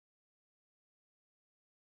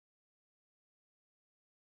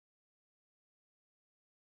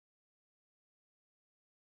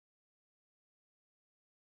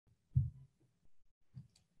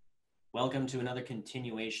Welcome to another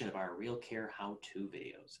continuation of our RealCare how-to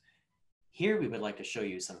videos. Here we would like to show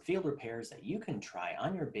you some field repairs that you can try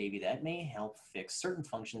on your baby that may help fix certain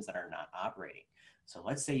functions that are not operating. So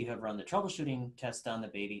let's say you have run the troubleshooting test on the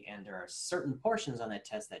baby and there are certain portions on that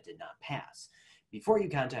test that did not pass. Before you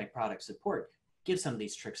contact product support, give some of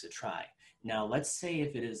these tricks a try. Now let's say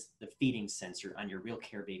if it is the feeding sensor on your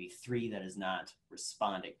RealCare Baby 3 that is not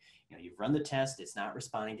responding. You've run the test, it's not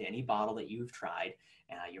responding to any bottle that you've tried.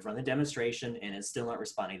 You've run the demonstration and it's still not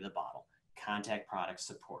responding to the bottle. Contact product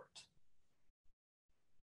support.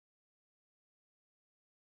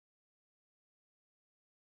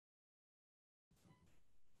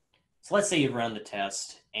 So let's say you've run the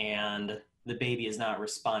test and the baby is not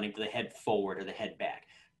responding to the head forward or the head back.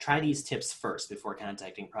 Try these tips first before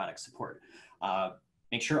contacting product support.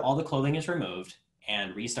 Make sure all the clothing is removed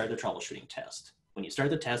and restart the troubleshooting test. When you start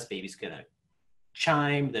the test, baby's gonna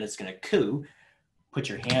chime, then it's gonna coo. Put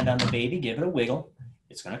your hand on the baby, give it a wiggle.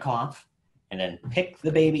 It's gonna cough, and then pick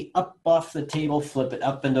the baby up off the table, flip it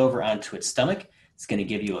up and over onto its stomach. It's gonna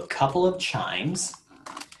give you a couple of chimes.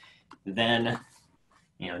 Then,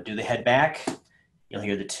 do the head back. You'll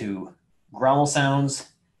hear the two growl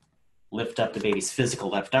sounds. Lift up the baby's physical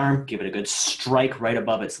left arm, give it a good strike right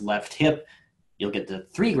above its left hip. You'll get the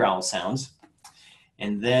 3 growl sounds.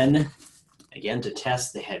 And then, again, to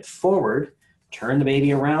test the head forward, turn the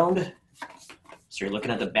baby around. So you're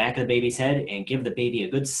looking at the back of the baby's head and give the baby a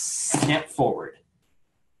good snap forward.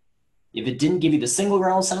 If it didn't give you the single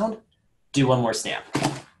growl sound, do one more snap.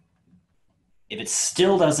 If it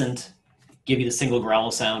still doesn't give you the single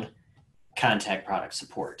growl sound, contact product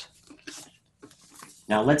support.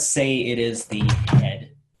 Now let's say it is the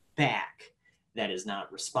head back that is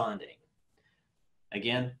not responding.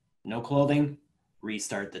 Again, no clothing,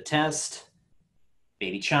 restart the test,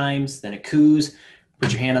 baby chimes, then it coos.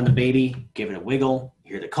 Put your hand on the baby, give it a wiggle,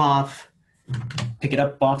 hear the cough, pick it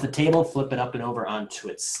up off the table, flip it up and over onto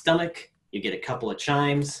its stomach. You get a couple of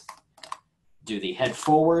chimes, do the head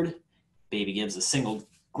forward, baby gives a single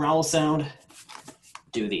growl sound,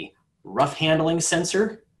 do the rough handling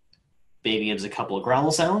sensor, baby gives a couple of growl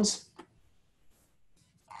sounds,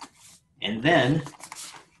 and then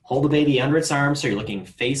hold the baby under its arm so you're looking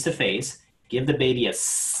face to face, give the baby a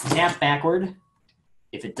snap backward.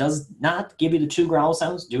 If it does not give you the 2 growl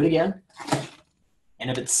sounds, do it again.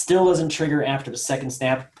 And if it still doesn't trigger after the second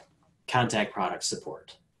snap, contact product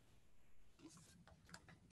support.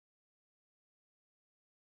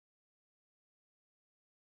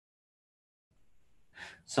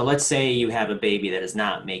 So let's say you have a baby that is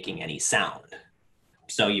not making any sound.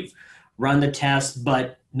 So you've run the test,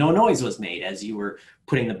 but no noise was made as you were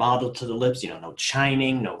putting the bottle to the lips, no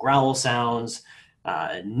chiming, no growl sounds,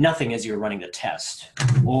 nothing as you're running the test.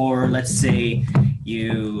 Or let's say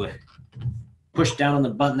you push down on the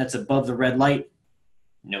button that's above the red light,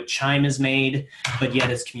 no chime is made, but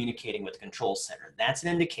yet it's communicating with the control center. That's an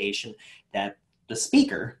indication that the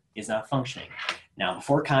speaker is not functioning. Now,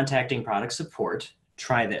 before contacting product support,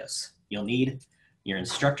 try this. You'll need your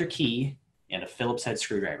instructor key and a Phillips head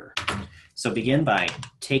screwdriver. So begin by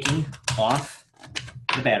taking off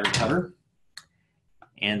the battery cover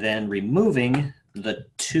and then removing the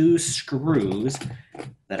 2 screws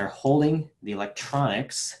that are holding the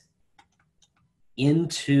electronics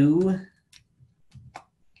into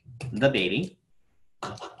the baby.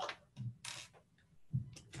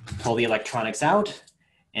 Pull the electronics out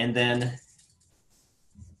and then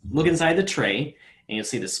look inside the tray and you'll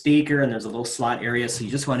see the speaker and there's a little slot area. So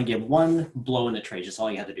you just want to give one blow in the tray. Just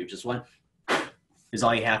all you have to do. Just one is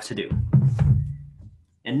all you have to do.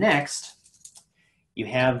 And next, you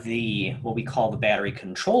have what we call the battery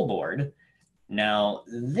control board. Now,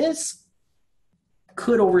 this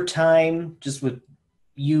could, over time, just with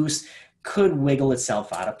use, could wiggle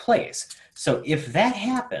itself out of place. So if that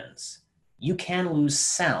happens, you can lose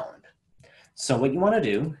sound. So what you want to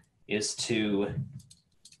do is to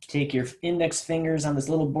take your index fingers on this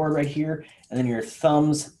little board right here, and then your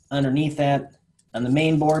thumbs underneath that on the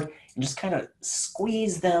main board, and just kind of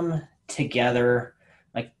squeeze them together,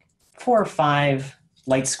 like 4 or 5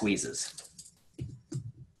 light squeezes.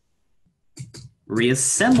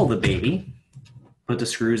 Reassemble the baby, put the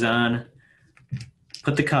screws on,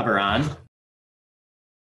 put the cover on.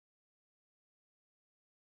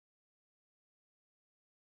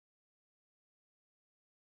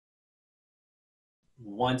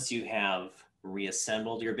 Once you have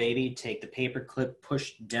reassembled your baby, take the paper clip,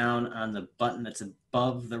 push down on the button that's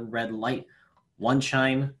above the red light. 1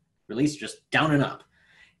 chime, release, just down and up.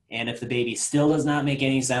 And if the baby still does not make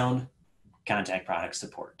any sound, contact product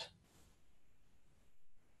support.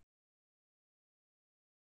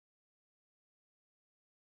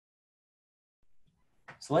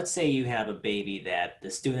 So let's say you have a baby that the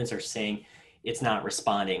students are saying it's not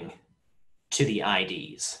responding to the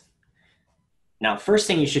IDs. Now, first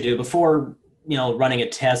thing you should do before running a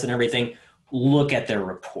test and everything, look at their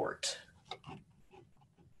report.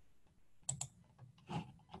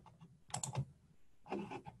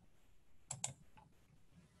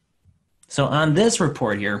 So on this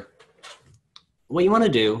report here, what you want to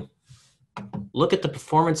do, look at the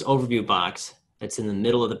performance overview box that's in the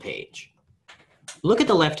middle of the page. Look at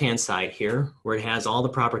the left-hand side here where it has all the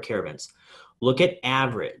proper care events. Look at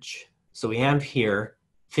average. So we have here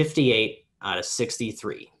 58 out of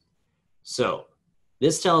 63. So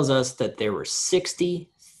this tells us that there were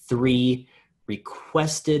 63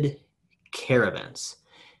 requested care events.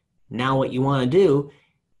 Now what you want to do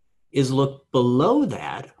is look below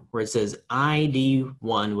that where it says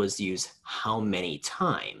ID1 was used how many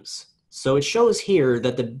times. So it shows here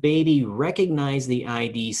that the baby recognized the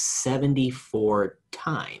ID 74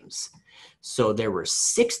 times. So there were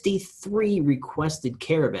 63 requested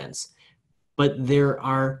care events, but there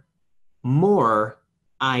are more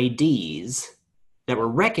IDs that were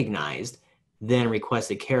recognized than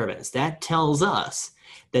requested care events. That tells us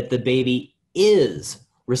that the baby is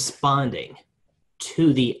responding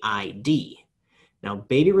to the ID. Now,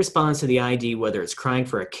 baby responds to the ID whether it's crying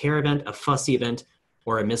for a care event, a fussy event,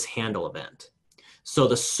 or a mishandle event. So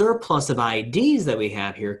the surplus of IDs that we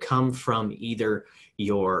have here come from either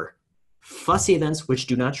your fussy events, which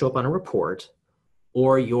do not show up on a report,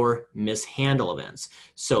 or your mishandle events.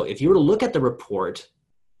 So if you were to look at the report,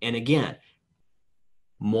 and again,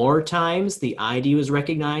 more times the ID was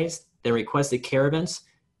recognized than requested care events,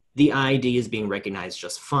 the ID is being recognized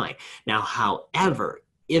just fine. Now, however,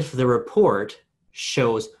 if the report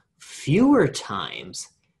shows fewer times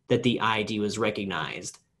that the ID was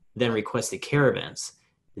recognized than requested care events,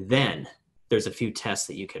 then there's a few tests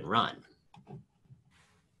that you can run.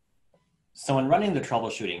 So when running the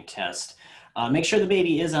troubleshooting test, make sure the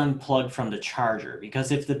baby is unplugged from the charger,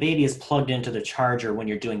 because if the baby is plugged into the charger when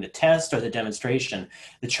you're doing the test or the demonstration,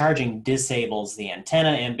 the charging disables the antenna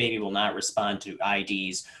and baby will not respond to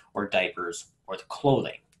IDs or diapers or the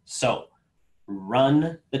clothing. So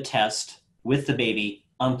run the test with the baby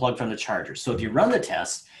unplugged from the charger. So if you run the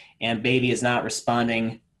test and baby is not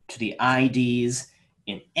responding to the IDs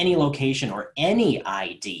in any location or any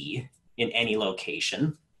ID in any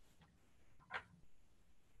location,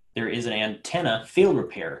 there is an antenna field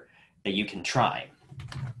repair that you can try.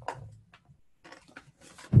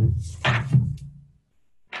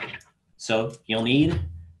 So you'll need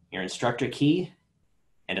your instructor key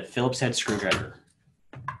and a Phillips head screwdriver.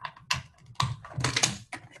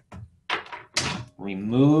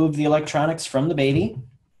 Remove the electronics from the baby.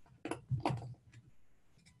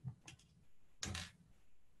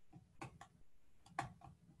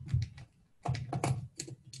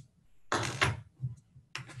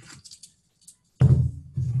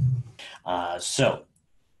 So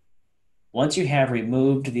once you have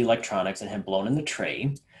removed the electronics and have blown in the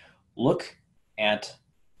tray, look at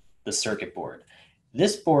the circuit board.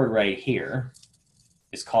 This board right here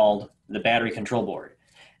is called the battery control board.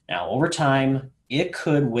 Now, over time, it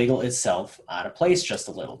could wiggle itself out of place just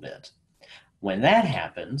a little bit. When that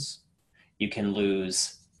happens, you can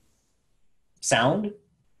lose sound.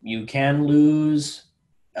 You can lose,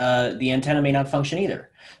 the antenna may not function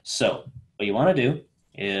either. So what you want to do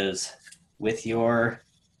is with your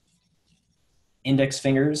index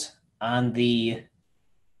fingers on the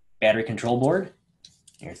battery control board,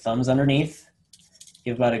 your thumbs underneath,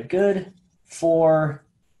 give about a good 4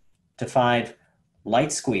 to 5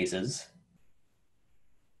 light squeezes,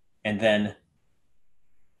 and then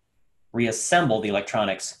reassemble the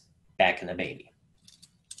electronics back in the baby.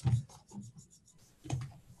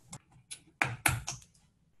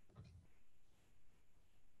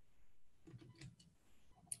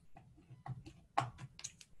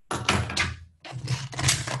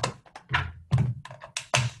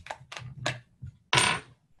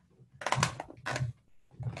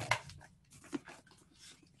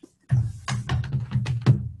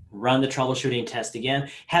 Run the troubleshooting test again,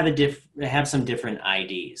 have some different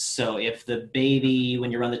IDs. So if the baby,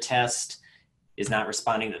 when you run the test, is not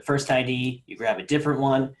responding to the first ID, you grab a different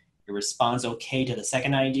one, it responds okay to the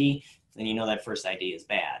second ID, then you know that first ID is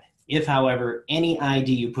bad. If, however, any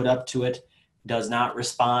ID you put up to it does not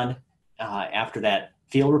respond after that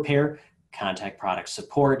field repair, contact product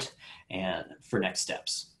support and for next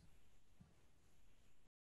steps.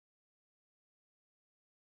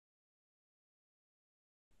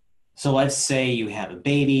 So let's say you have a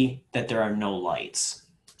baby that there are no lights.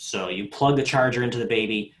 So you plug the charger into the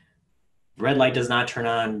baby, red light does not turn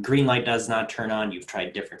on, green light does not turn on, you've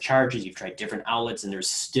tried different charges, you've tried different outlets, and there's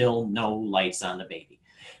still no lights on the baby.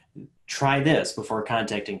 Try this before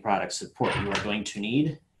contacting product support. You are going to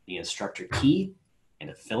need the instructor key and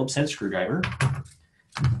a Phillips head screwdriver.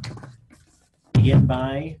 Begin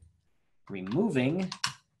by removing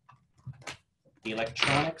the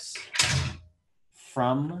electronics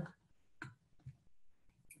from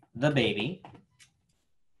the baby.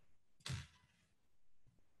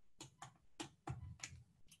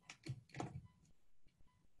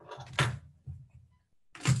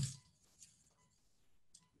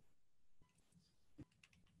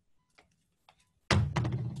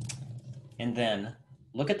 And then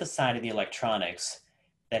look at the side of the electronics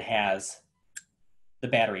that has the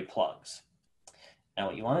battery plugs. Now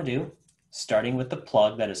what you want to do, starting with the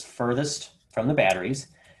plug that is furthest from the batteries,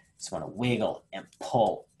 is you want to wiggle and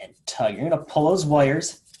pull and tug. You're going to pull those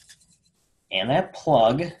wires and that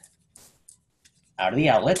plug out of the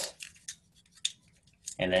outlet,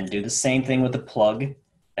 and then do the same thing with the plug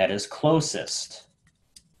that is closest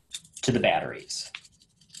to the batteries.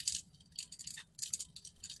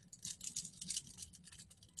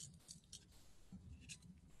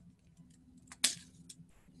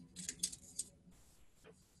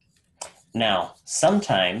 Now,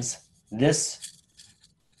 sometimes this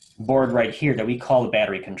board right here that we call the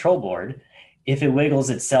battery control board, if it wiggles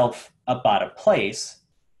itself up out of place,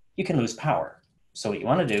 you can lose power. So what you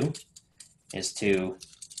want to do is to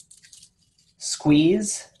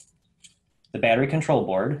squeeze the battery control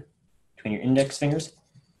board between your index fingers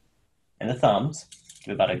and the thumbs.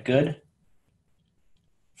 Do about a good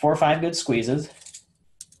 4 or 5 good squeezes.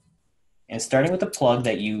 And starting with the plug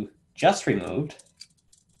that you just removed,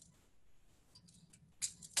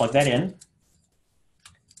 plug that in,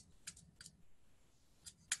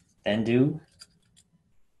 then do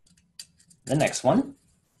the next one.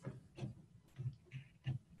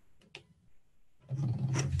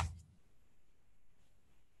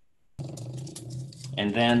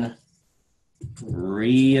 And then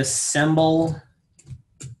reassemble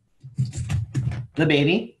the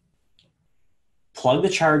baby, plug the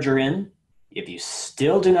charger in. If you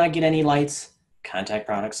still do not get any lights, contact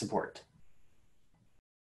product support.